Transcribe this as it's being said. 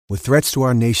With threats to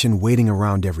our nation waiting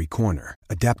around every corner,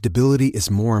 adaptability is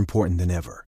more important than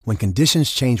ever. When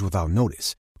conditions change without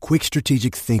notice, quick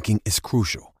strategic thinking is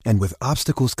crucial. And with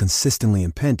obstacles consistently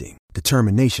impending,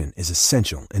 determination is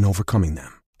essential in overcoming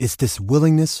them. It's this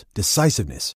willingness,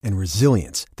 decisiveness, and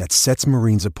resilience that sets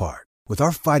Marines apart. With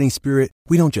our fighting spirit,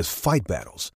 we don't just fight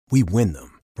battles, we win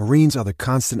them. Marines are the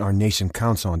constant our nation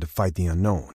counts on to fight the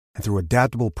unknown. And through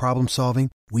adaptable problem solving,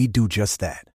 we do just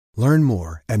that. Learn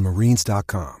more at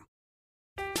marines.com.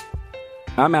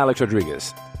 I'm Alex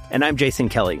Rodriguez. And I'm Jason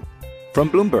Kelly. From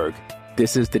Bloomberg,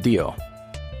 this is The Deal.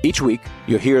 Each week,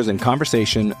 you'll hear us in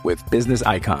conversation with business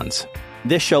icons.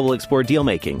 This show will explore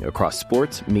deal-making across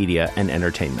sports, media, and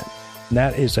entertainment.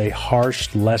 That is a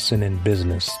harsh lesson in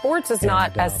business. Sports is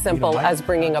not as simple as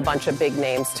bringing a bunch of big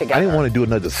names together. I didn't want to do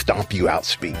another stomp you out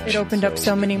speech. It opened up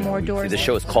so many more doors. The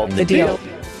show is called The Deal.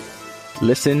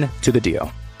 Listen to The Deal.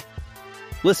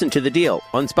 Listen to The Deal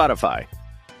on Spotify.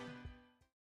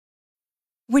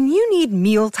 When you need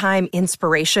mealtime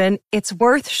inspiration, it's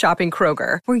worth shopping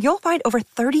Kroger, where you'll find over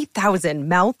 30,000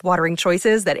 mouth-watering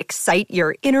choices that excite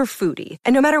your inner foodie.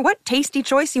 And no matter what tasty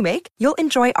choice you make, you'll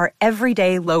enjoy our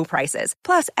everyday low prices,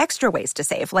 plus extra ways to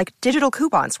save, like digital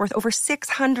coupons worth over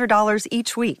 $600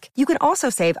 each week. You can also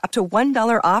save up to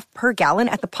 $1 off per gallon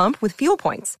at the pump with fuel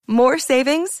points. More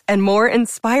savings and more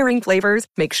inspiring flavors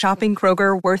make shopping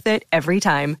Kroger worth it every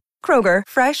time. Kroger,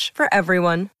 fresh for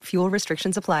everyone. Fuel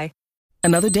restrictions apply.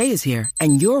 Another day is here,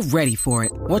 and you're ready for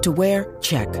it. What to wear?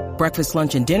 Check. Breakfast,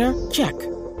 lunch, and dinner? Check.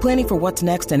 Planning for what's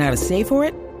next and how to save for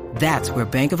it? That's where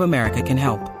Bank of America can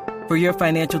help. For your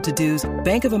financial to-dos,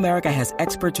 Bank of America has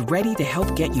experts ready to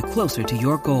help get you closer to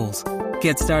your goals.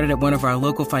 Get started at one of our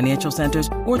local financial centers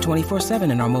or 24/7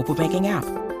 in our mobile banking app.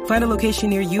 Find a location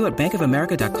near you at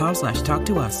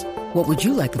bankofamerica.com/talktous. What would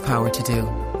you like the power to do?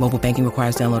 Mobile banking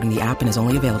requires downloading the app and is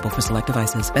only available for select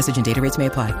devices. Message and data rates may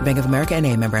apply. Bank of America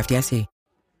N.A., member FDIC.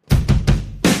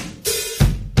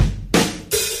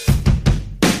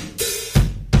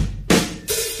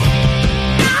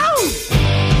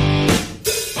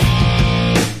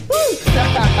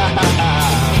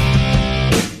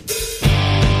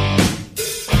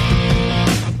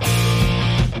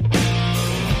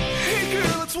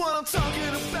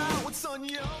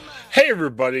 Hey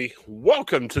everybody,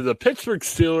 welcome to the Pittsburgh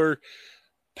Steelers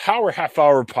Power Half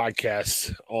Hour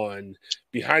podcast on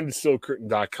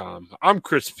BehindTheSteelCurtain.com. I'm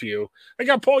Chris Pugh. I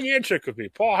got Paul Yanchuk with me.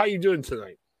 Paul, how you doing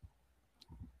tonight?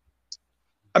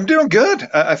 I'm doing good.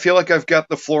 I feel like I've got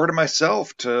the floor to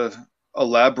myself to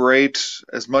elaborate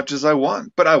as much as I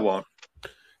want, but I won't.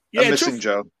 I'm missing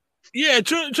Joe. Yeah,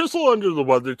 just a little under the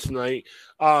weather tonight.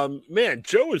 Man,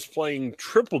 Joe is playing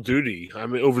triple duty. I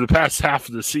mean, over the past half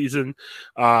of the season.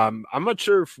 I'm not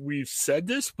sure if we've said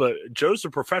this, but Joe's a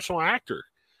professional actor.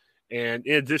 And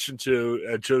in addition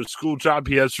to Joe's school job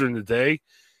he has during the day,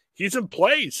 he's in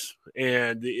plays.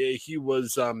 And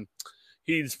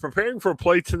he's preparing for a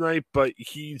play tonight, but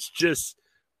he's just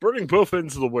burning both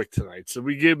ends of the wick tonight. So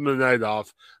we gave him a night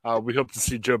off. We hope to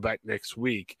see Joe back next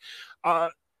week.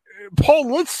 Paul,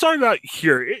 let's start out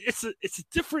here. It's a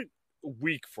different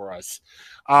week for us.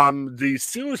 The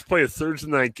Steelers play a Thursday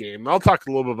night game. I'll talk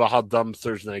a little bit about how dumb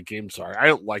Thursday night games are. I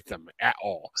don't like them at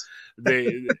all.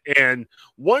 And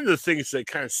one of the things that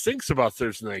kind of stinks about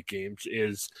Thursday night games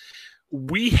is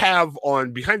we have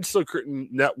on Behind the Steel Curtain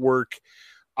Network,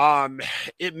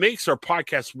 it makes our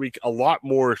podcast week a lot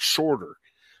more shorter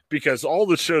because all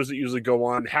the shows that usually go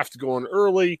on have to go on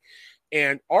early,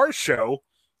 and our show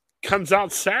comes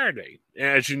out Saturday. And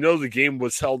as you know, the game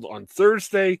was held on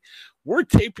Thursday. We're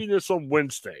taping this on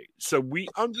Wednesday. So we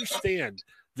understand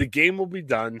the game will be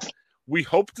done. We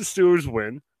hope the Steelers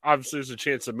win. Obviously, there's a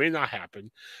chance it may not happen.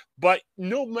 But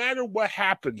no matter what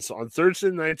happens on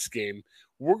Thursday night's game,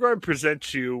 we're going to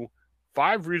present you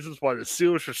 5 reasons why the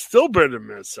Steelers are still better than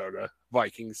Minnesota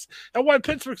Vikings and why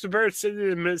Pittsburgh's a better city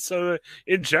than Minnesota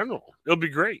in general. It'll be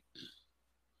great.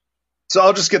 So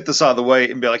I'll just get this out of the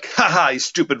way and be like, haha, you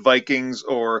stupid Vikings,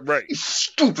 or right. You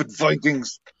stupid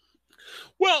Vikings.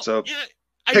 Well, so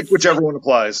pick whichever one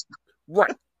applies.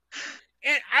 Right.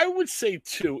 And I would say,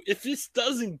 too, if this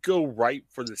doesn't go right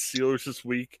for the Steelers this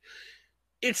week,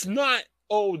 it's not,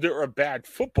 oh, they're a bad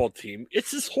football team.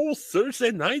 It's this whole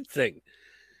Thursday night thing.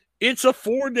 It's a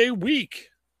 4-day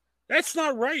week. That's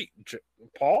not right,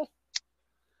 Paul.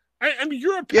 I mean,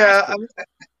 you're a pastor.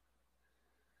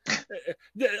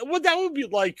 Yeah, well, that would be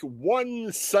like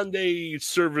one Sunday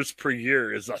service per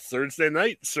year is a Thursday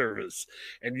night service.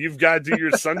 And you've got to do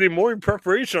your Sunday morning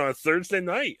preparation on a Thursday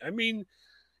night. I mean,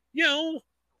 you know.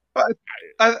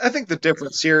 I think the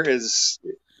difference here is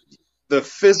the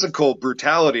physical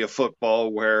brutality of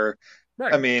football where,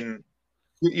 right. I mean,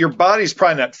 your body's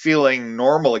probably not feeling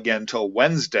normal again until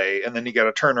Wednesday, and then you got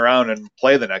to turn around and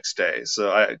play the next day.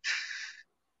 So I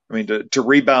mean, to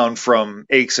rebound from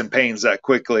aches and pains that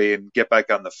quickly and get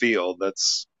back on the field,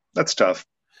 that's tough,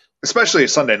 especially a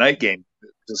Sunday night game.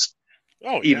 Just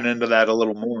eating into that a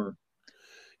little more.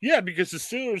 Yeah, because the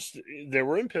Steelers, they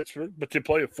were in Pittsburgh, but they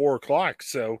play at 4:00,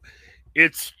 so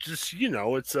it's just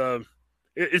it's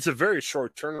a very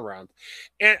short turnaround.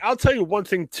 And I'll tell you one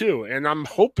thing too, and I'm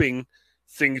hoping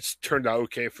things turned out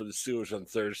okay for the Steelers on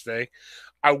Thursday.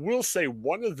 I will say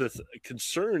one of the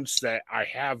concerns that I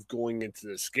have going into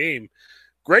this game,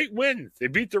 great win. They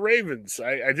beat the Ravens.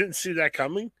 I didn't see that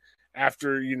coming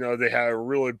after, they had a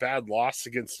really bad loss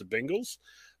against the Bengals.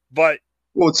 But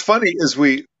what's funny is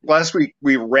last week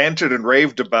we ranted and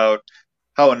raved about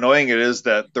how annoying it is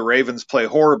that the Ravens play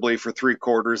horribly for 3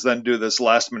 quarters, then do this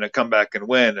last minute comeback and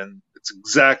win. And it's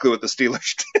exactly what the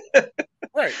Steelers did.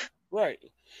 Right.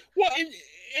 Well,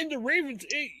 and the Ravens,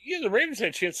 the Ravens had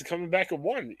a chance of coming back and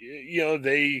won.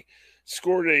 They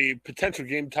scored a potential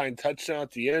game-time touchdown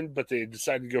at the end, but they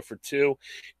decided to go for 2.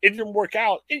 It didn't work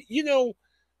out.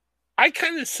 I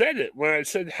kind of said it when I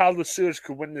said how the Steelers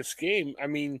could win this game. I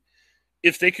mean,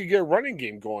 if they could get a running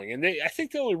game going. And I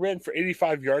think they only ran for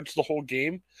 85 yards the whole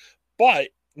game. But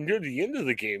near the end of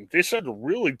the game, they started to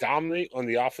really dominate on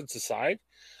the offensive side,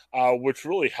 which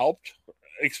really helped,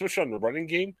 especially on the running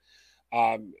game.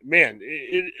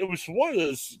 It was one of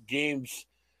those games.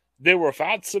 They were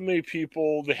without so many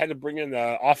people. They had to bring in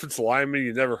an offensive lineman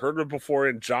you never heard of before,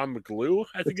 and John McGlue,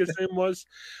 I think his name was.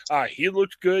 He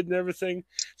looked good and everything.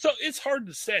 So it's hard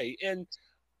to say. And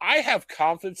I have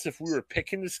confidence if we were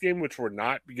picking this game, which we're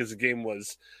not because the game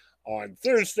was on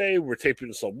Thursday. We're taping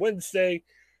this on Wednesday.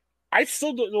 I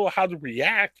still don't know how to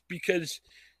react because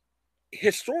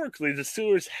historically the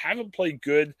Steelers haven't played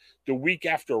good the week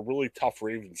after a really tough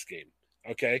Ravens game.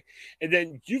 Okay. And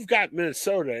then you've got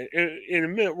Minnesota. In a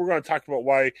minute, we're going to talk about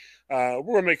why we're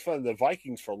going to make fun of the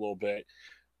Vikings for a little bit.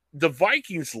 The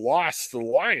Vikings lost to the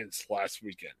Lions last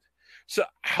weekend. So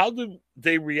how do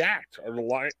they react?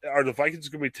 Are the Vikings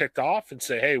going to be ticked off and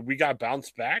say, hey, we got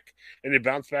bounced back, and they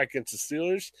bounce back against the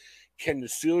Steelers? Can the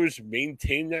Steelers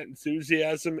maintain that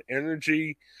enthusiasm,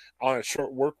 energy on a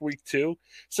short work week too?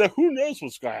 So who knows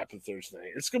what's going to happen Thursday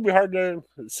night? It's going to be hard to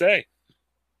say.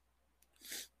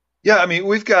 Yeah, I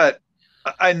mean,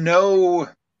 I know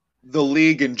the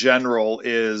league in general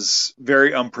is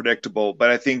very unpredictable, but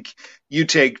I think you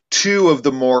take 2 of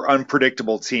the more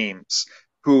unpredictable teams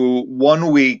who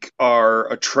one week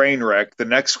are a train wreck, the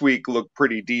next week look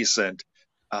pretty decent.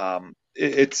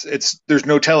 There's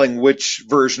no telling which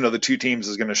version of the 2 teams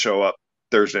is going to show up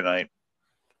Thursday night.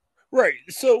 Right.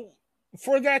 So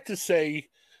for that to say,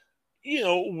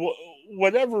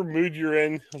 whatever mood you're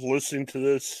in listening to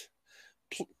this,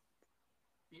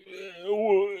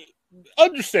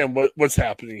 understand what's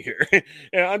happening here,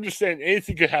 and understand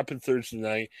anything could happen Thursday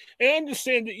night, and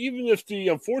understand that even if the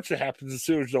unfortunate happens,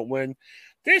 the Steelers don't win,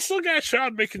 they still got a shot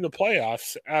at making the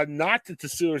playoffs. Not that the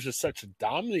Steelers are such a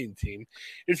dominating team,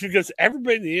 it's because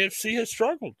everybody in the AFC has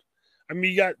struggled. I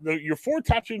mean, you got your 4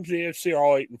 top teams in the AFC are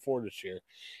all 8-4 this year,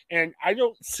 and I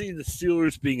don't see the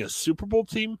Steelers being a Super Bowl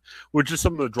team, which is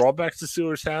some of the drawbacks the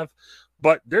Steelers have.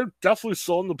 But they're definitely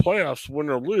still in the playoffs, win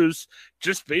or lose,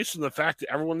 just based on the fact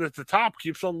that everyone at the top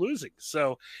keeps on losing.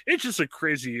 So it's just a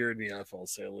crazy year in the NFL, to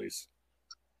say the least.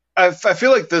 I feel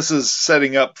like this is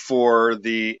setting up for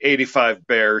the 85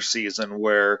 Bears season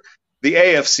where the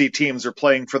AFC teams are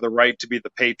playing for the right to be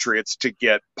the Patriots to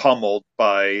get pummeled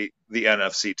by the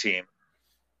NFC team.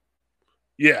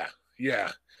 Yeah.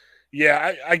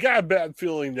 I got a bad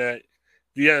feeling that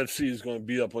the NFC is going to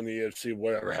beat up on the AFC,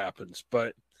 whatever happens.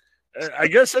 But I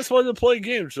guess that's why they play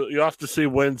games. So you have to see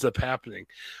what ends up happening.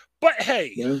 But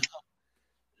hey,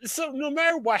 so no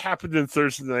matter what happened in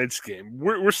Thursday night's game,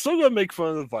 we're still going to make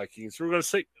fun of the Vikings. We're going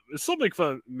to still make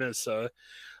fun of Minnesota.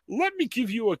 Let me give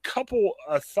you a couple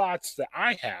of thoughts that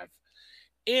I have.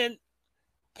 And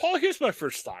Paul, here's my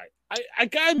first thought. I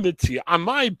got to admit to you, I'm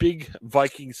not a big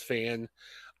Vikings fan.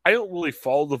 I don't really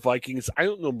follow the Vikings. I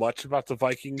don't know much about the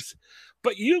Vikings.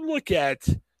 But you look at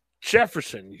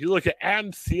Jefferson, you look at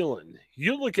Adam Thielen,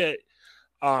 you look at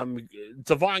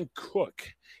Devon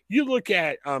Cook, you look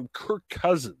at Kirk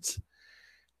Cousins.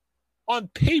 On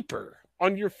paper,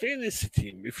 on your fantasy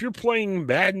team, if you're playing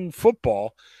Madden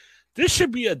football, this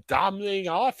should be a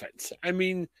dominating offense. I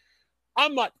mean,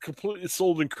 I'm not completely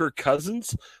sold in Kirk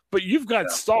Cousins, but you've got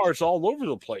stars all over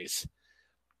the place.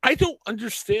 I don't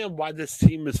understand why this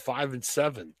team is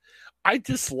 5-7. I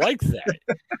dislike that.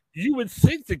 You would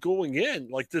think that going in,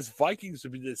 like this Vikings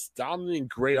would be this dominating,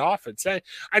 great offense.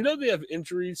 I know they have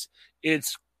injuries.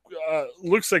 It's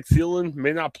looks like Thielen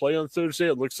may not play on Thursday.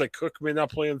 It looks like Cook may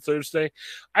not play on Thursday.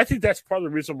 I think that's part of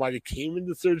the reason why they came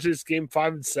into Thursday's game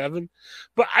 5-7.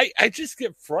 But I just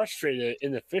get frustrated at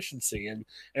inefficiency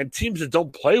and teams that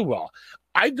don't play well.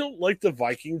 I don't like the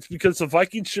Vikings because the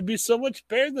Vikings should be so much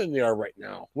better than they are right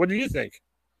now. What do you think?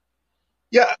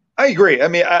 Yeah, I agree. I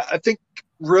mean, I think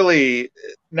really,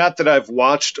 not that I've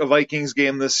watched a Vikings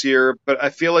game this year, but I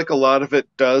feel like a lot of it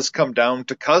does come down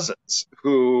to Cousins,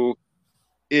 who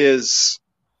is,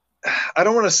 I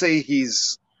don't want to say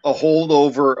he's a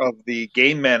holdover of the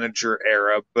game manager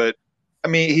era, but I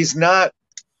mean, he's not,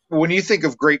 when you think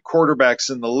of great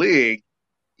quarterbacks in the league,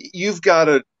 you've got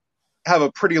to have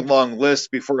a pretty long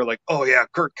list before you're like, oh yeah,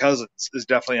 Kirk Cousins is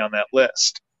definitely on that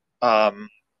list.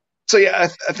 So yeah,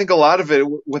 I think a lot of it,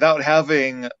 without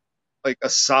having like a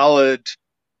solid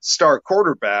star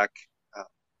quarterback,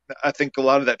 I think a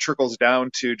lot of that trickles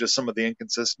down to just some of the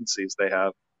inconsistencies they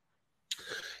have.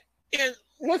 And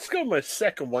let's go to my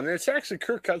second one. It's actually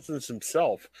Kirk Cousins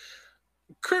himself.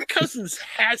 Kirk Cousins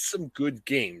has some good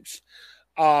games.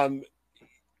 I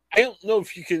don't know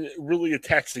if you can really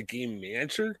attach the game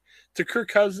manager to Kirk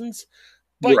Cousins,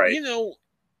 but right. You know,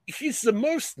 he's the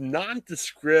most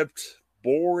nondescript,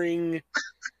 boring.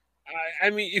 I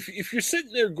mean, if you're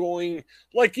sitting there going,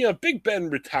 like, you know, Big Ben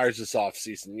retires this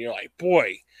offseason, you're like,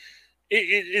 boy,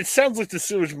 it sounds like the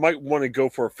Steelers might want to go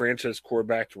for a franchise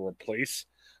quarterback to replace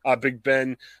Big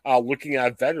Ben, looking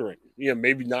at a veteran, you know,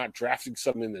 maybe not drafting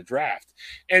someone in the draft.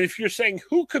 And if you're saying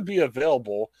who could be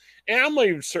available, and I'm not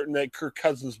even certain that Kirk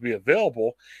Cousins will be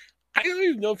available, I don't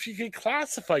even know if you can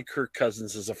classify Kirk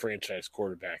Cousins as a franchise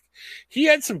quarterback. He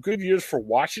had some good years for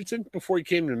Washington before he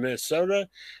came to Minnesota,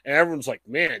 and everyone's like,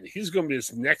 man, he's going to be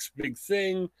this next big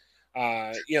thing.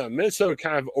 You know, Minnesota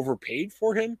kind of overpaid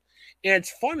for him. And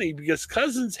it's funny because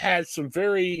Cousins had some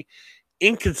very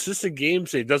inconsistent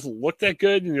games. It doesn't look that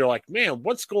good, and you're like, man,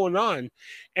 what's going on?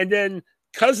 And then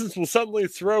Cousins will suddenly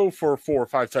throw for 4 or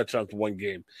 5 touchdowns in one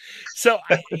game. So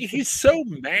he's so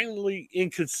manually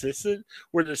inconsistent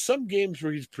where there's some games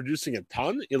where he's producing a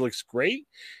ton. It looks great.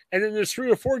 And then there's 3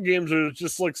 or 4 games where it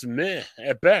just looks meh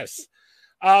at best.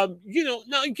 You know,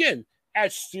 now again,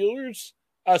 as Steelers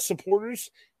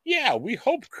supporters, yeah, we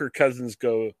hope Kirk Cousins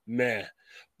go meh.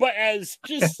 But as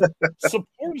just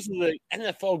supporters of the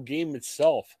NFL game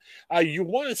itself, you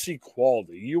want to see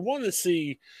quality. You want to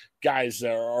see guys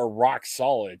that are rock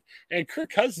solid. And Kirk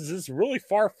Cousins is really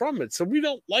far from it. So we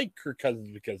don't like Kirk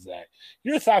Cousins because of that.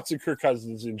 Your thoughts on Kirk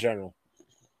Cousins in general?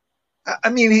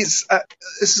 I mean, he's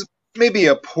this is maybe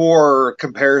a poor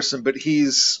comparison, but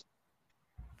he's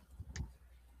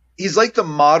like the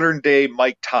modern day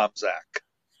Mike Tomczak.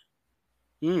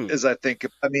 As I think,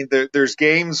 I mean, there's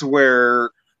games where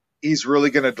he's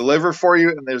really going to deliver for you,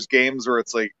 and there's games where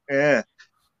it's like, yeah,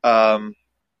 and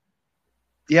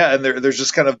there's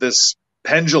just kind of this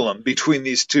pendulum between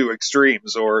these two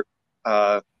extremes, or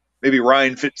maybe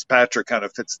Ryan Fitzpatrick kind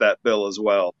of fits that bill as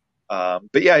well.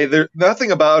 But yeah,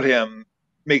 nothing about him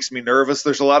makes me nervous.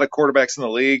 There's a lot of quarterbacks in the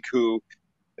league who,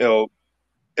 you know,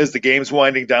 as the game's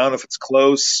winding down, if it's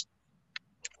close,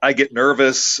 I get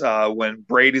nervous when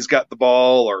Brady's got the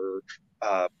ball or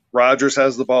Rodgers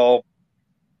has the ball.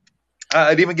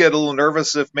 I'd even get a little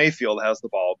nervous if Mayfield has the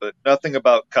ball, but nothing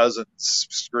about Cousins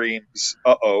screams,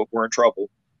 uh-oh, we're in trouble.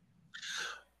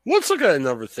 Let's look at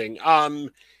another thing.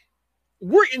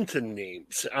 We're into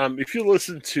names. If you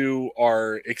listen to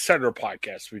our Etc.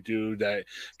 podcast we do that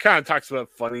kind of talks about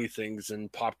funny things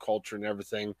and pop culture and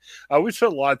everything, we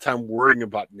spend a lot of time worrying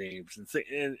about names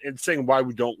and saying why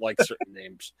we don't like certain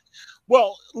names.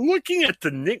 Well, looking at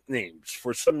the nicknames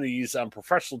for some of these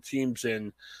professional teams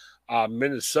in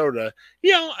Minnesota,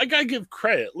 you know, I got to give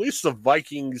credit. At least the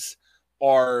Vikings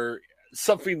are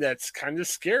something that's kind of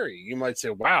scary. You might say,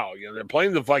 wow, you know, they're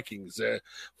playing the Vikings.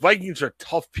 Vikings are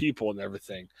tough people and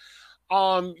everything.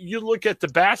 You look at the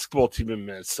basketball team in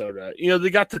Minnesota, you know, they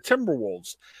got the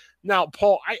Timberwolves. Now,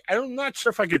 Paul, I'm not sure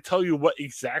if I could tell you what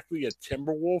exactly a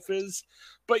Timberwolf is,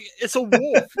 but it's a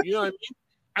wolf. You know what I mean?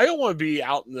 I don't want to be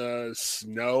out in the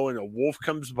snow and a wolf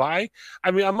comes by.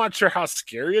 I mean, I'm not sure how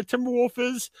scary a Timberwolf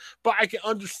is, but I can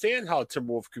understand how a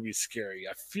Timberwolf could be scary,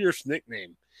 a fierce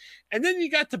nickname. And then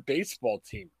you got the baseball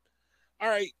team. All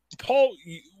right, Paul,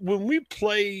 when we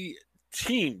play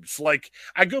teams, like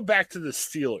I go back to the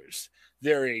Steelers,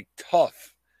 they're a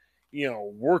tough, you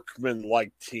know,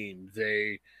 workman-like team.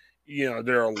 They're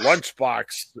a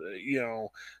lunchbox, you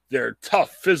know, they're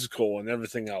tough, physical, and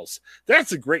everything else.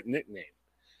 That's a great nickname.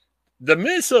 The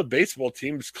Minnesota baseball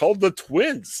team is called the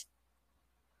Twins.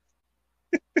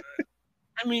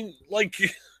 I mean, like,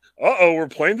 we're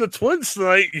playing the Twins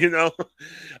tonight.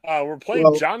 We're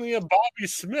playing Johnny and Bobby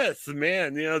Smith.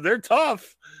 Man, they're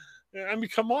tough. I mean,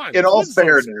 come on. In all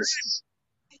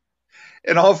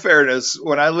fairness,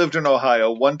 when I lived in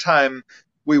Ohio, one time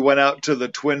we went out to the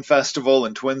Twin Festival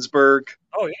in Twinsburg.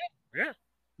 Oh, yeah.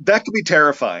 That could be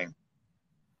terrifying.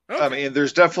 Okay. I mean,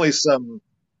 there's definitely some,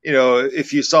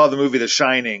 if you saw the movie The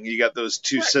Shining, you got those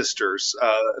two sisters.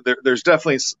 There's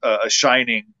definitely a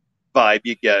Shining vibe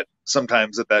you get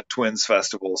sometimes at that Twins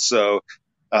Festival. So,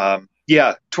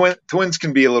 twins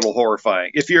can be a little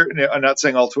horrifying. I'm not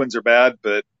saying all twins are bad,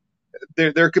 but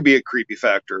there could be a creepy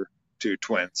factor to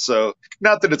twins. So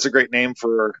not that it's a great name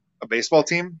for a baseball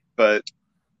team, but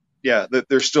yeah,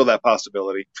 there's still that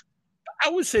possibility. I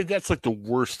would say that's like the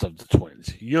worst of the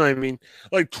twins. You know what I mean?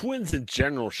 Like twins in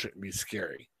general shouldn't be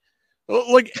scary.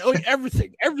 Like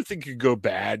everything could go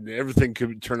bad and everything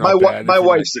could turn out bad. My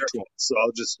wife's a twin, so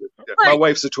my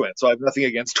wife's a twin, so I have nothing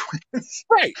against twins.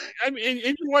 Right. I mean,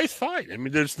 and your wife's fine. I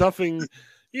mean, there's nothing.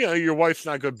 Your wife's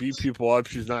not going to beat people up.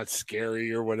 She's not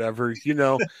scary or whatever,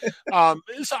 So I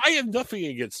have nothing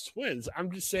against twins.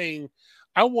 I'm just saying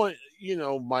I want,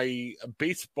 my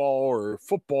baseball or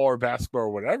football or basketball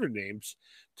or whatever names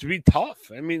to be tough.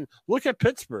 I mean, look at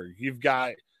Pittsburgh. You've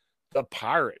got the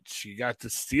Pirates. You got the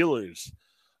Steelers.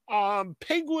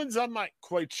 Penguins, I'm not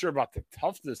quite sure about the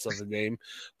toughness of the name.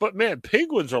 But, man,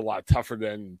 Penguins are a lot tougher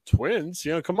than Twins.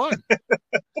 Come on.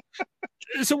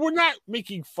 So we're not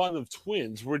making fun of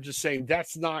twins. We're just saying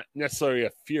that's not necessarily a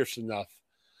fierce enough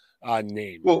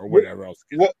name or whatever else.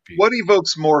 What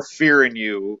evokes more fear in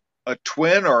you, a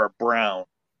twin or a brown?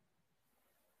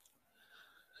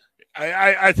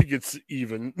 I think it's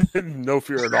even. No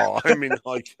fear at all. I mean,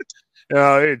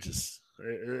 it's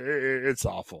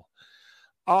awful.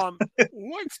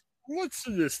 Let's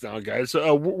do this now, guys.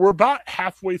 We're about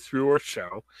halfway through our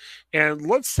show, and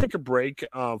let's take a break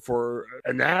for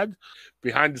an ad.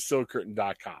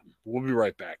 BehindTheSteelCurtain.com. We'll be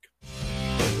right back.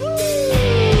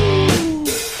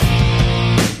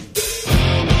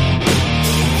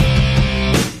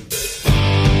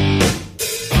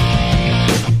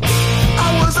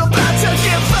 I was about to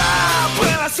give up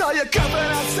when I saw you coming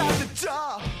outside the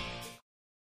door.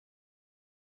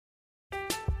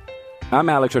 I'm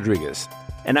Alex Rodriguez.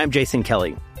 And I'm Jason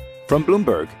Kelly. From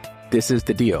Bloomberg, this is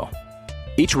The Deal.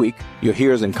 Each week, you'll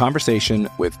hear us in conversation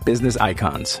with business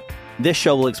icons. This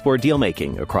show will explore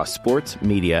deal-making across sports,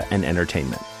 media, and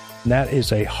entertainment. That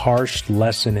is a harsh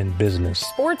lesson in business.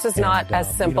 Sports is not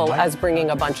as simple as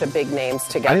bringing a bunch of big names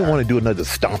together. I didn't want to do another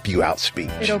stomp you out speech.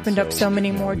 It opened up so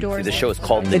many more doors. The show is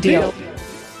called The Deal.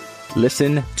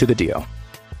 Listen to The Deal.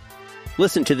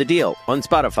 Listen to The Deal on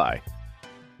Spotify.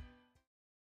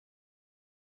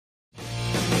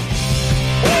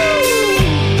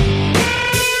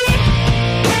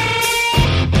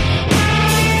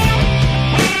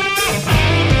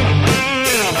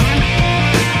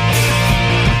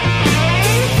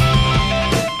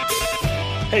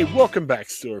 Hey, welcome back,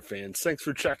 Steeler fans. Thanks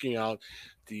for checking out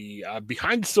the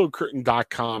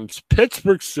BehindTheSteelCurtain.com's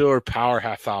Pittsburgh Steelers Power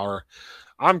Half Hour.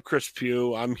 I'm Chris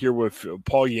Pugh. I'm here with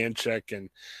Paul Yanchek. And,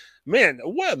 man,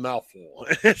 what a mouthful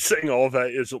saying all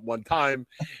that is at one time.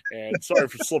 And sorry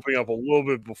for slipping up a little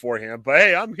bit beforehand. But,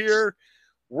 hey, I'm here.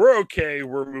 We're okay.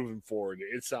 We're moving forward.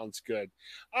 It sounds good.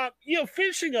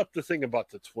 Finishing up the thing about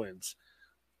the Twins,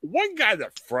 one guy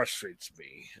that frustrates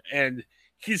me, and –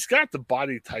 he's got the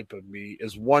body type of me,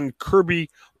 is one Kirby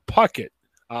Puckett,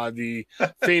 the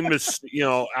famous,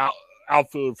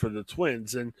 outfielder for the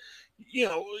Twins. And,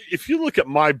 if you look at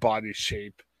my body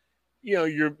shape,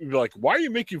 you're like, why are you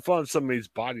making fun of somebody's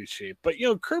body shape? But,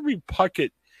 Kirby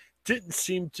Puckett didn't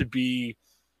seem to be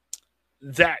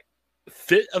that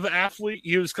fit of an athlete.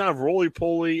 He was kind of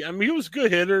roly-poly. I mean, he was a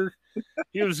good hitter.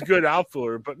 He was a good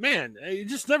outfielder. But, man, he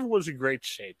just never was in great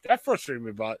shape. That frustrated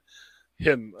me about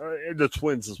him, the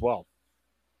Twins as well.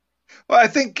 Well, I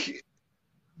think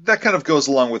that kind of goes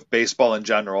along with baseball in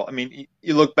general. I mean,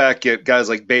 you look back at guys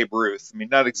like Babe Ruth. I mean,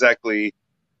 not exactly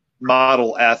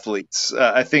model athletes.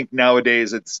 I think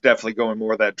nowadays it's definitely going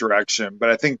more that direction.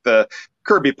 But I think the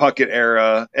Kirby Puckett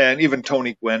era and even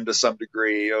Tony Gwynn to some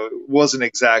degree wasn't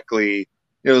exactly,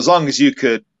 as long as you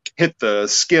could hit the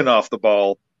skin off the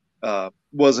ball,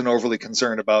 wasn't overly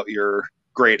concerned about your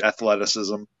great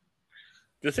athleticism.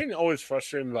 The thing that always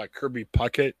frustrates me about Kirby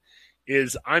Puckett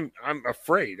is I'm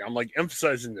afraid. I'm like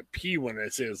emphasizing the P when I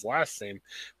say his last name.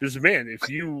 Because, man, if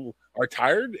you are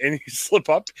tired and you slip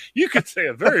up, you could say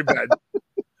a very bad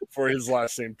for his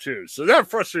last name too. So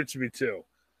that frustrates me too.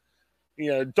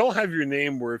 Don't have your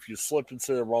name where if you slip and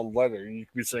say the wrong letter, you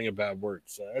could be saying a bad word.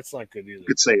 So that's not good either. You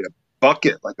could say a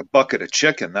bucket, like a bucket of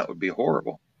chicken. That would be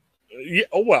horrible. Yeah.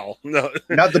 Oh, well, no.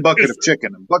 Not the bucket of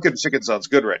chicken. Bucket of chicken sounds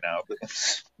good right now. But...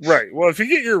 Right. Well, if you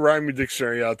get your rhyming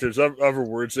dictionary out, there's other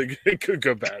words that could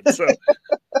go bad. So,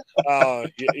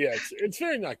 it's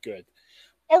very not good.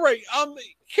 All right.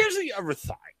 Here's the other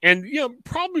thought, and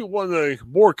probably one of the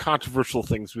more controversial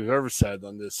things we've ever said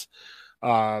on this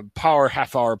Power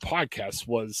Half Hour podcast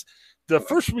was the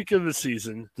first week of the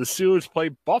season. The Steelers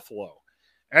played Buffalo,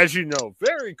 as you know,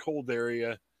 very cold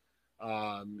area.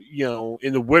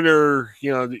 In the winter,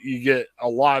 you get a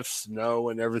lot of snow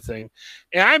and everything.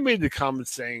 And I made the comment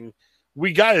saying,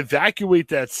 we got to evacuate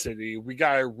that city. We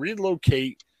got to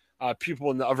relocate people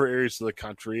in the other areas of the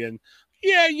country. And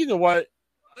yeah, you know what?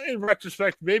 In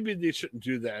retrospect, maybe they shouldn't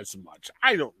do that as much.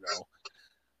 I don't know.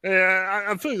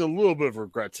 I'm feeling a little bit of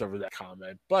regrets over that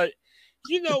comment. But,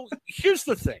 here's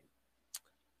the thing.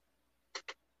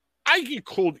 I get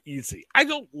cold easy. I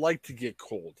don't like to get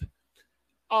cold.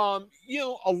 A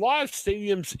lot of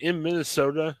stadiums in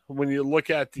Minnesota, when you look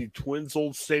at the Twins'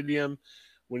 old stadium,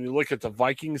 when you look at the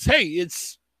Vikings, hey,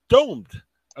 it's domed,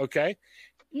 okay?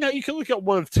 Now, you can look at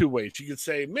one of two ways. You could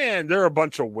say, man, they're a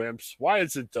bunch of wimps. Why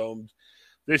is it domed?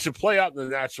 They should play out in the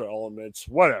natural elements,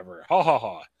 whatever. Ha, ha,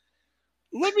 ha.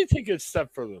 Let me take it a step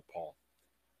further, Paul.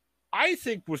 I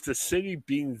think with the city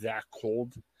being that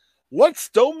cold, let's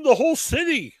dome the whole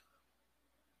city.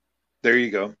 There you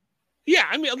go. Yeah,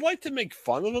 I mean, I'd like to make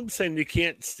fun of them, saying they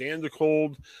can't stand the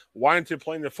cold. Why aren't they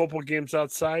playing their football games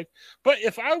outside? But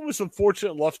if I was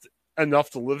unfortunate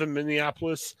enough to live in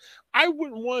Minneapolis, I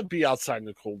wouldn't want to be outside in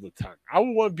the cold a ton. I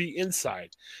would want to be inside.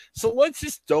 So let's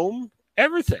just dome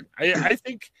everything. I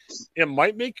think it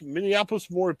might make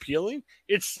Minneapolis more appealing.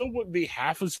 It still wouldn't be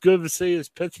half as good of a city as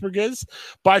Pittsburgh is,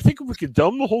 but I think if we could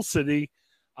dome the whole city,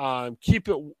 keep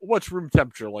it, what's room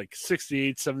temperature, like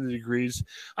 68, 70 degrees,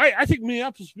 I think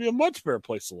Minneapolis would be a much better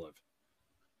place to live.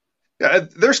 Yeah,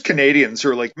 there's Canadians who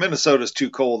are like, Minnesota's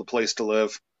too cold a place to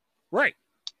live. Right.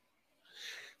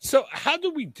 So how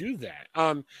do we do that?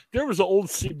 There was an old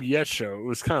CBS show. It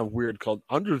was kind of weird, called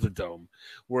Under the Dome,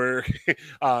 where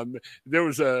there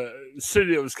was a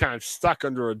city that was kind of stuck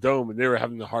under a dome, and they were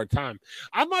having a hard time.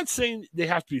 I'm not saying they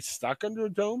have to be stuck under a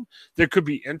dome. There could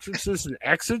be entrances and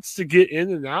exits to get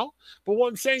in and out. But what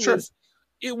I'm saying is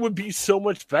it would be so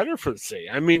much better for the city.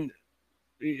 I mean,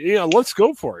 let's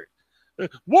go for it.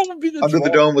 What would be the Under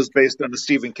the Dome was based on a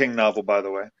Stephen King novel, by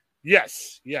the way.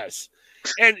 Yes.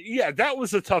 And yeah, that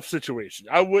was a tough situation.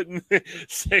 I wouldn't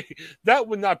say that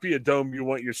would not be a dome you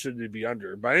want your city to be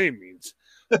under by any means.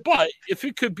 But if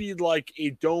it could be like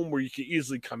a dome where you could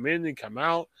easily come in and come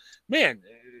out, man,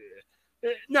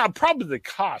 now probably the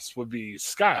cost would be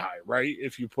sky high, right?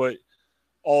 If you put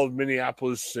all of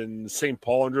Minneapolis and St.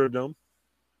 Paul under a dome.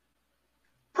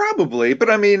 Probably, but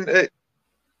I mean,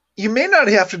 you may not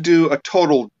have to do a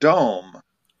total dome.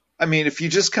 I mean, if you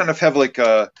just kind of have like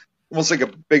almost like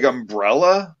a big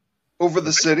umbrella over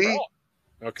the city.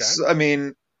 Okay. So, I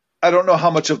mean, I don't know how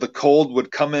much of the cold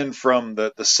would come in from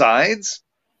the sides,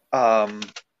 but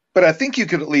I think you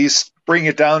could at least bring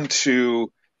it down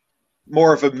to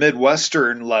more of a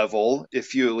Midwestern level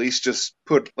if you at least just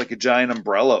put like a giant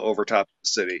umbrella over top of the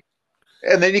city.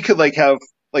 And then you could have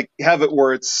it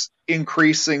where it's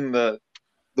increasing the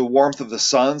warmth of the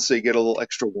sun, so you get a little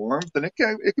extra warmth, and it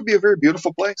could be a very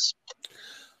beautiful place.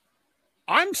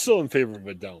 I'm still in favor of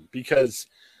a dome because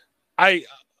my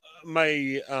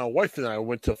wife and I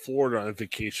went to Florida on a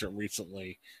vacation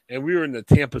recently, and we were in the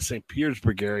Tampa St.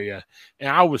 Petersburg area, and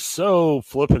I was so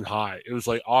flipping hot. It was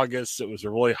like August. It was a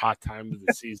really hot time of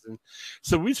the season.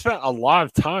 So we spent a lot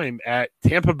of time at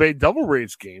Tampa Bay Devil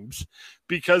Rays games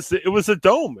because it was a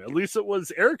dome. At least it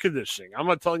was air conditioning. I'm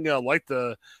not telling you I like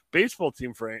the baseball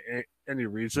team for any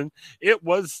reason. It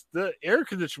was, the air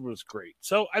conditioning was great.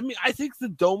 So, I mean, I think the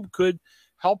dome could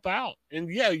help out. And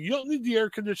yeah, you don't need the air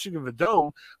conditioning of a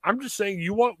dome. I'm just saying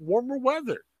you want warmer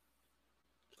weather.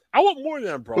 I want more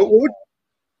than umbrella.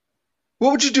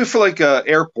 What would you do for like a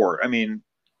airport? I mean,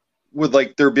 would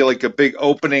like there be like a big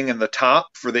opening in the top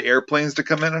for the airplanes to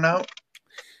come in and out?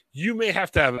 You may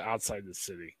have to have it outside the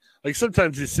city. Like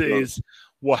sometimes the cities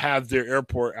will have their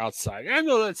airport outside. And I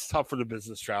know that's tough for the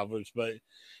business travelers, but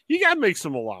you got to make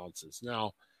some allowances.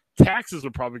 Now, taxes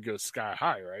would probably go sky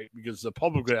high, right? Because the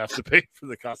public would have to pay for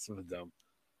the cost of a dome.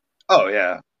 Oh,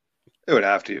 yeah. It would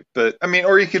have to. But, I mean,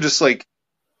 or you could just, like,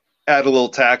 add a little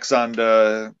tax on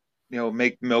to,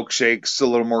 make milkshakes a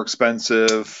little more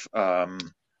expensive. I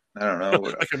don't know.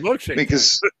 Like a milkshake.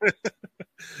 Because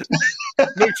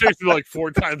milkshakes are like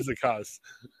 4 times the cost.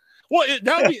 Well,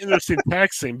 that would be interesting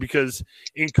taxing because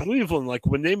in Cleveland, like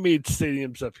when they made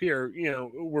stadiums up here,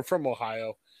 we're from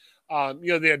Ohio.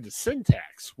 They had the sin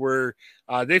tax where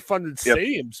they funded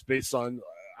stadiums based on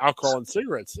alcohol and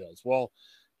cigarette sales. Well,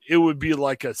 it would be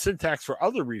like a sin tax for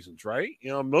other reasons, right?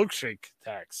 Milkshake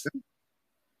tax.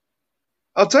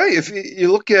 I'll tell you, if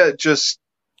you look at just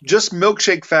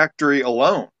Milkshake Factory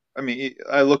alone, I mean,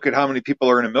 I look at how many people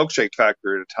are in a milkshake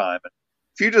factory at a time. And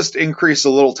if you just increase a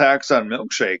little tax on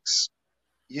milkshakes,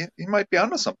 you might be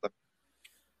onto something.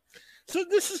 So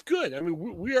this is good. I mean,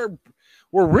 we're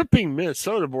ripping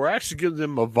Minnesota, but we're actually giving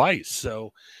them advice.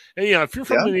 So, and if you're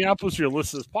from Minneapolis, you're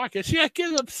listening to this podcast,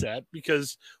 get upset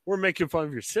because we're making fun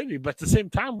of your city, but at the same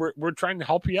time, we're trying to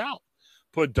help you out.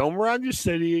 Put a dome around your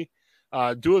city,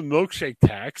 do a milkshake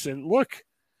tax, and look,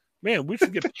 man, we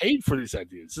should get paid for these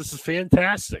ideas. This is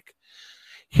fantastic.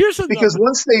 Because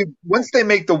once they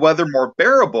make the weather more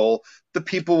bearable, the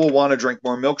people will want to drink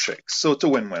more milkshakes. So it's a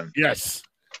win-win. Yes.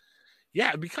 Yeah,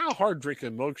 it'd be kind of hard drinking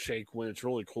a milkshake when it's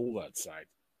really cold outside.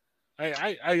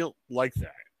 I don't like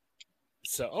that.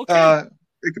 So, okay.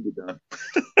 It could be done.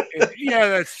 Yeah,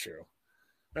 that's true.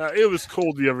 It was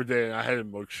cold the other day, and I had a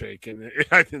milkshake, and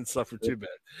I didn't suffer too bad.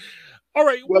 All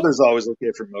right. Weather's always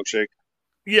okay for milkshake.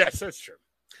 Yes, that's true.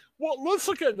 Well, let's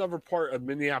look at another part of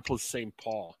Minneapolis-St.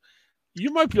 Paul.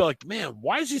 You might be like, man,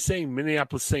 why is he saying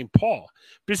Minneapolis-St. Paul?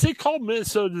 Because they call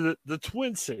Minnesota the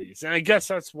Twin Cities. And I guess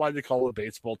that's why they call the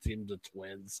baseball team the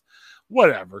Twins.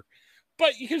 Whatever.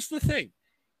 But here's the thing.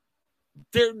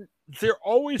 They're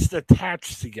always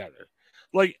attached together.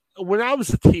 Like, when I was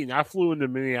a teen, I flew into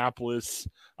Minneapolis.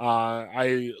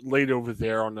 I laid over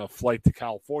there on a flight to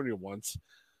California once,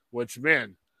 which,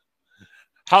 man,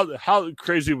 how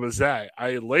crazy was that?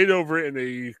 I laid over in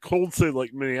a cold city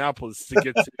like Minneapolis to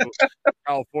get to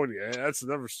California. That's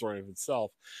another story of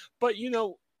itself. But, you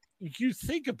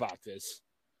think about this.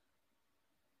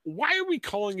 Why are we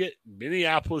calling it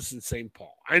Minneapolis and St.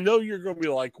 Paul? I know you're going to be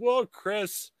like, well,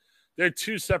 Chris, they're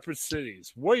two separate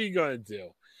cities. What are you going to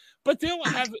do? But they don't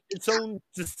have its own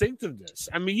distinctiveness.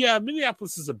 I mean, yeah,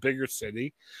 Minneapolis is a bigger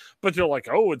city, but they're like,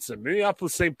 oh, it's a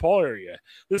Minneapolis-St. Paul area.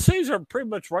 The cities are pretty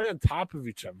much right on top of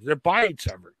each other. They're by each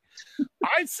other.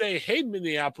 I'd say, hey,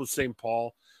 Minneapolis-St.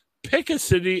 Paul, pick a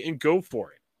city and go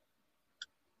for it.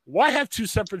 Why have two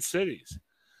separate cities?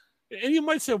 And you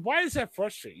might say, why does that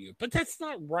frustrate you? But that's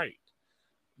not right.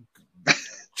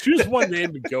 Choose one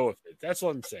name and go with it. That's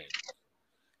what I'm saying.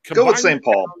 Go with St.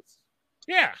 Paul.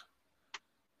 Yeah.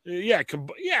 Yeah,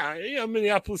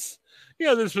 Minneapolis.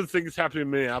 There's been things happening in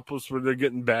Minneapolis where they're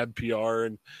getting bad PR,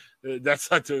 and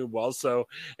that's not doing well. So,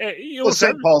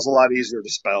 St. Paul's a lot easier to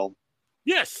spell.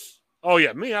 Yes. Oh,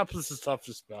 yeah. Minneapolis is tough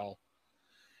to spell.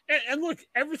 And look,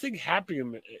 everything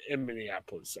happening in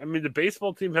Minneapolis. I mean, the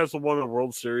baseball team hasn't won the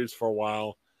World Series for a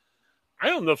while. I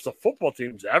don't know if the football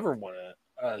team's ever won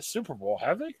a Super Bowl,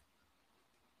 have they?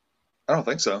 I don't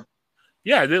think so.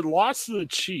 Yeah, they lost to the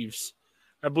Chiefs.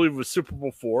 I believe it was Super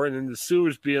Bowl 4, and then the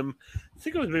Steelers beat them. I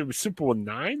think it was maybe Super Bowl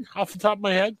 9 off the top of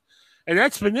my head. And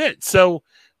that's been it. So,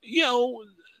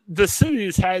 the city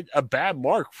has had a bad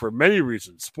mark for many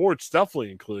reasons, sports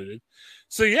definitely included.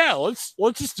 So, yeah, let's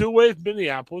just do away with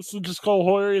Minneapolis and just call the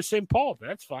whole area St. Paul.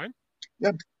 That's fine.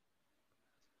 Yeah.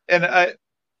 And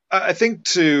I think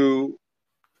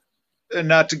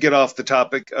not to get off the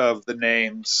topic of the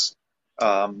names,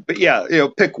 but yeah,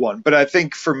 pick one. But I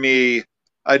think for me,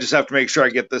 I just have to make sure I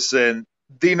get this in.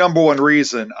 The number one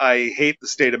reason I hate the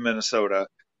state of Minnesota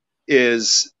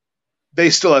is they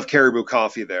still have Caribou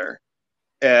Coffee there.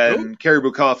 And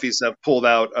Caribou Coffees have pulled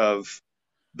out of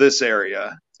this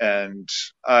area. And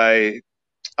I'm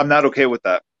not okay with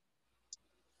that.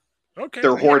 Okay.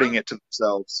 They're hoarding it to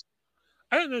themselves.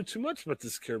 I don't know too much about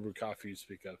this Caribou Coffee you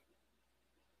speak of.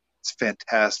 It's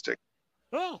fantastic.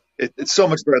 Oh. It's so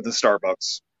much better than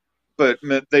Starbucks. But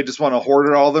they just want to hoard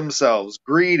it all themselves.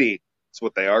 Greedy. That's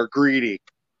what they are, greedy.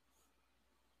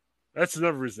 That's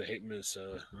another reason I hate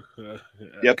Minnesota.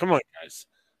 Yep. Come on, guys.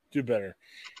 Do better.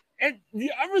 And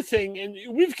the other thing, and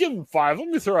we've given 5. Let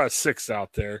me throw out 6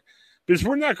 out there. Because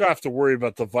we're not going to have to worry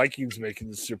about the Vikings making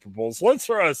the Super Bowls. Let's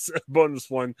throw out a bonus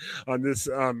one on this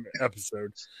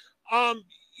episode. Paul,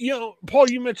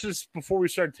 you mentioned this before we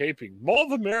started taping. Mall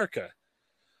of America.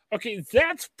 Okay,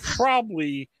 that's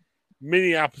probably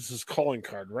Minneapolis's calling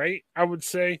card, right? I would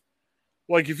say.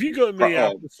 Like, if you go to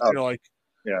Minneapolis, you're like,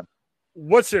 yeah,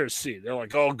 what's there to see? They're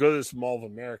like, oh, go to this Mall of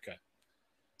America.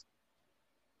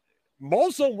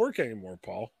 Malls don't work anymore,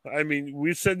 Paul. I mean,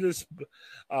 we said this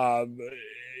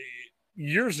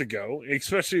years ago,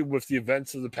 especially with the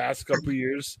events of the past couple of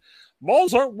years.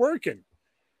 Malls aren't working.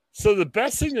 So the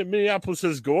best thing that Minneapolis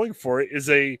is going for is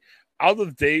a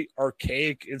out-of-date,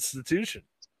 archaic institution.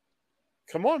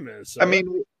 Come on, Minnesota. I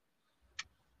mean,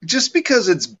 just because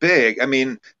it's big, I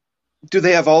mean, do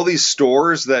they have all these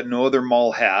stores that no other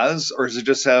mall has, or does it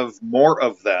just have more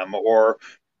of them? Or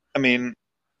I mean,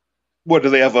 what do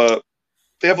they have?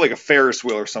 They have like a Ferris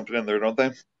wheel or something in there, don't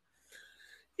they?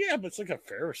 Yeah, but it's like a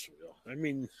Ferris wheel. I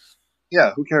mean,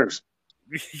 yeah, who cares?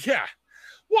 Yeah.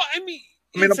 Well, I mean,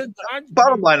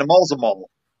 bottom line, a mall's a mall.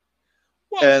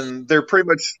 Well, and they're pretty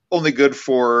much only good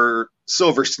for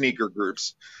silver sneaker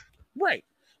groups. Right.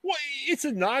 Well, it's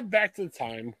a nod back to the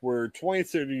time where 20,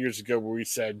 30 years ago where we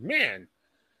said, man,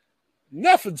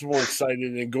 nothing's more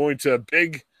exciting than going to a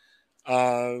big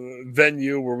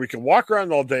venue where we can walk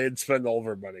around all day and spend all of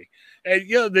our money. And,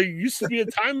 there used to be a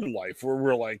time in life where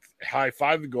we're like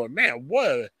high-fiving going, man,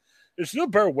 there's no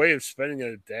better way of spending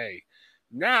a day.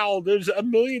 Now there's a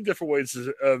million different ways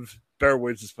of better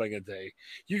ways of spending a day.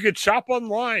 You could shop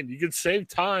online. You could save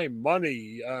time,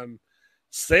 money,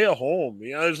 stay at home.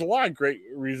 There's a lot of great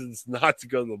reasons not to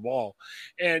go to the mall.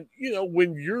 And,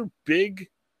 when your big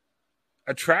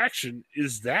attraction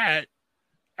is that,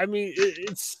 I mean,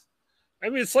 it's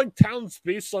like towns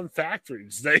based on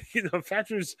factories.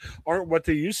 Factories aren't what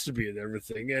they used to be and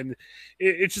everything. And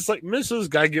it's just like Minnesota's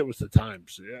got to get with the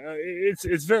times.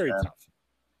 It's very tough.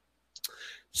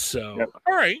 So,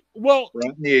 All right. Well, we're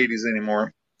not in the 80s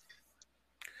anymore.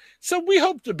 So we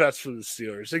hope the best for the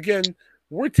Steelers. Again,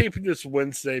 we're taping this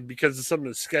Wednesday because of some of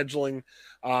the scheduling.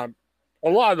 A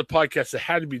lot of the podcasts that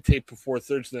had to be taped before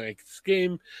Thursday night's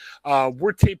game.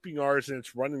 We're taping ours and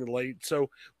it's running late. So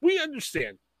we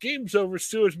understand. Game's over.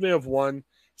 Steelers may have won.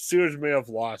 Steelers may have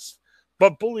lost.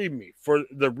 But believe me, for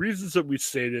the reasons that we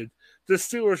stated, the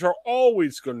Steelers are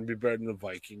always going to be better than the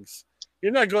Vikings.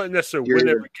 You're not going to necessarily win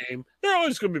every game. They're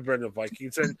always going to be better than the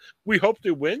Vikings. And we hope they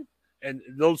win, and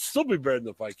they'll still be better than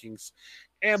the Vikings.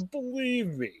 And believe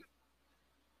me,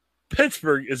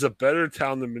 Pittsburgh is a better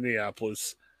town than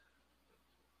Minneapolis.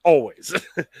 Always.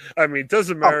 I mean, it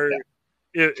doesn't matter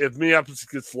if Minneapolis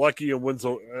gets lucky and wins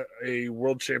a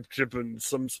world championship in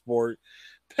some sport.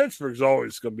 Pittsburgh's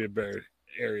always going to be a better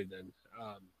area than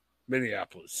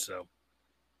Minneapolis. So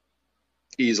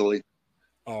easily.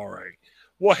 All right.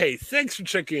 Well, hey, thanks for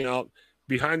checking out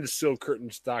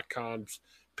BehindTheSteelCurtains.com's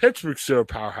Pittsburgh Steelers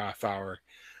Power Half Hour.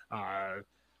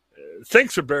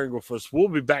 Thanks for bearing with us. We'll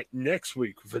be back next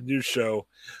week with a new show,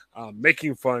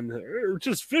 making fun,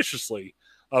 just viciously,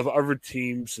 of other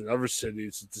teams and other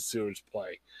cities that the Steelers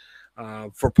play.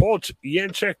 For Paul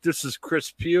Yanchek, this is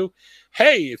Chris Pugh.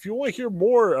 Hey, if you want to hear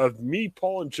more of me,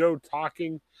 Paul, and Joe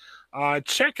talking,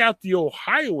 check out the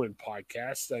Ohioan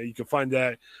podcast. You can find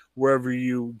that wherever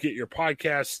you get your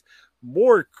podcasts.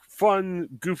 More fun,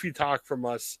 goofy talk from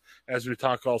us as we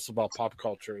talk also about pop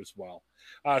culture as well.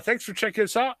 Thanks for checking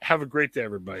us out. Have a great day,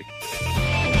 everybody.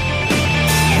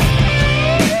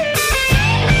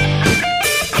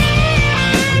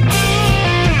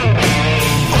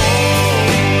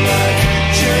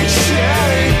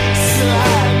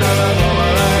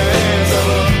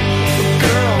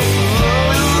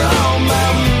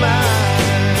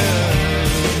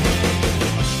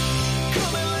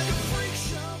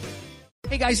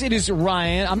 Hey guys, it is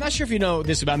Ryan. I'm not sure if you know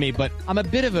this about me, but I'm a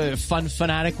bit of a fun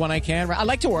fanatic when I can. I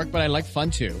like to work, but I like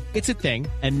fun too. It's a thing.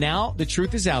 And now the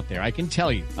truth is out there. I can tell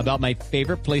you about my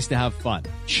favorite place to have fun.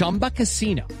 Chumba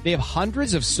Casino. They have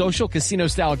hundreds of social casino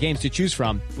style games to choose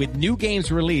from with new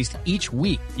games released each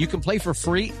week. You can play for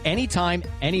free anytime,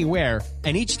 anywhere.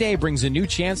 And each day brings a new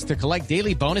chance to collect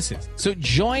daily bonuses. So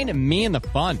join me in the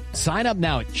fun. Sign up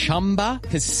now at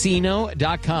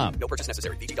ChumbaCasino.com. No purchase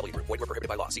necessary. VGW Group. Void where prohibited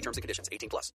by law. See terms and conditions.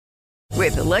 18+.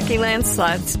 With the Lucky Land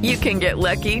Slots, you can get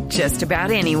lucky just about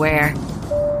anywhere.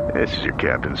 This is your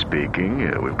captain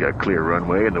speaking. We've got clear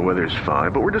runway and the weather's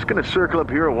fine, but we're just going to circle up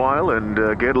here a while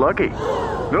and get lucky.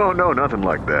 No, nothing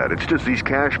like that. It's just these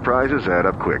cash prizes add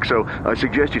up quick. So I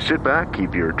suggest you sit back,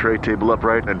 keep your tray table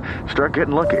upright, and start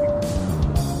getting lucky.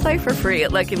 Play for free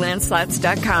at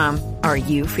LuckyLandSlots.com. Are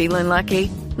you feeling lucky?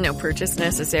 No purchase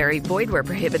necessary. Void where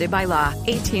prohibited by law.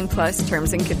 18+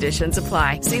 terms and conditions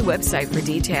apply. See website for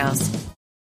details.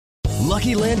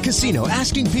 Lucky Land Casino,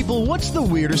 asking people, what's the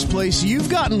weirdest place you've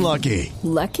gotten lucky?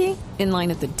 Lucky? In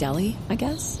line at the deli, I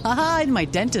guess? Aha, in my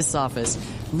dentist's office.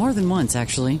 More than once,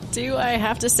 actually. Do I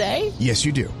have to say? Yes,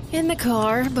 you do. In the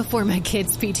car before my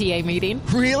kids' PTA meeting.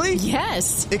 Really?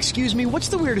 Yes. Excuse me, what's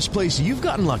the weirdest place you've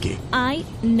gotten lucky? I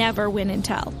never win and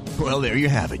tell. Well, there you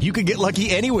have it. You can get lucky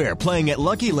anywhere, playing at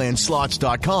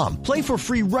LuckyLandSlots.com. Play for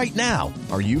free right now.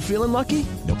 Are you feeling lucky?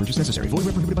 No purchase necessary. Void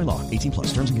where prohibited by law.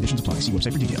 18+. Terms and conditions apply. See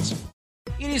website for details.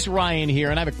 It is Ryan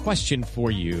here, and I have a question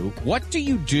for you. What do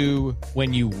you do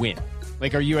when you win?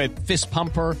 Like, are you a fist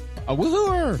pumper? A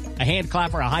woo-hooer, a hand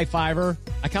clapper, a high fiver.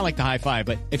 I kind of like the high five,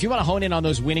 but if you want to hone in on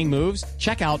those winning moves,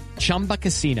 check out Chumba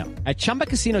Casino. At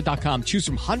ChumbaCasino.com, choose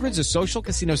from hundreds of social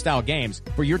casino style games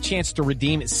for your chance to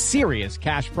redeem serious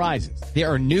cash prizes. There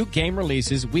are new game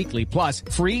releases weekly, plus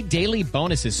free daily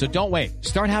bonuses. So don't wait.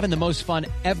 Start having the most fun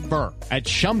ever at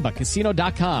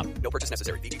ChumbaCasino.com. No purchase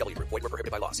necessary. VGW Group. Void where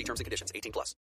prohibited by law. See terms and conditions. 18+.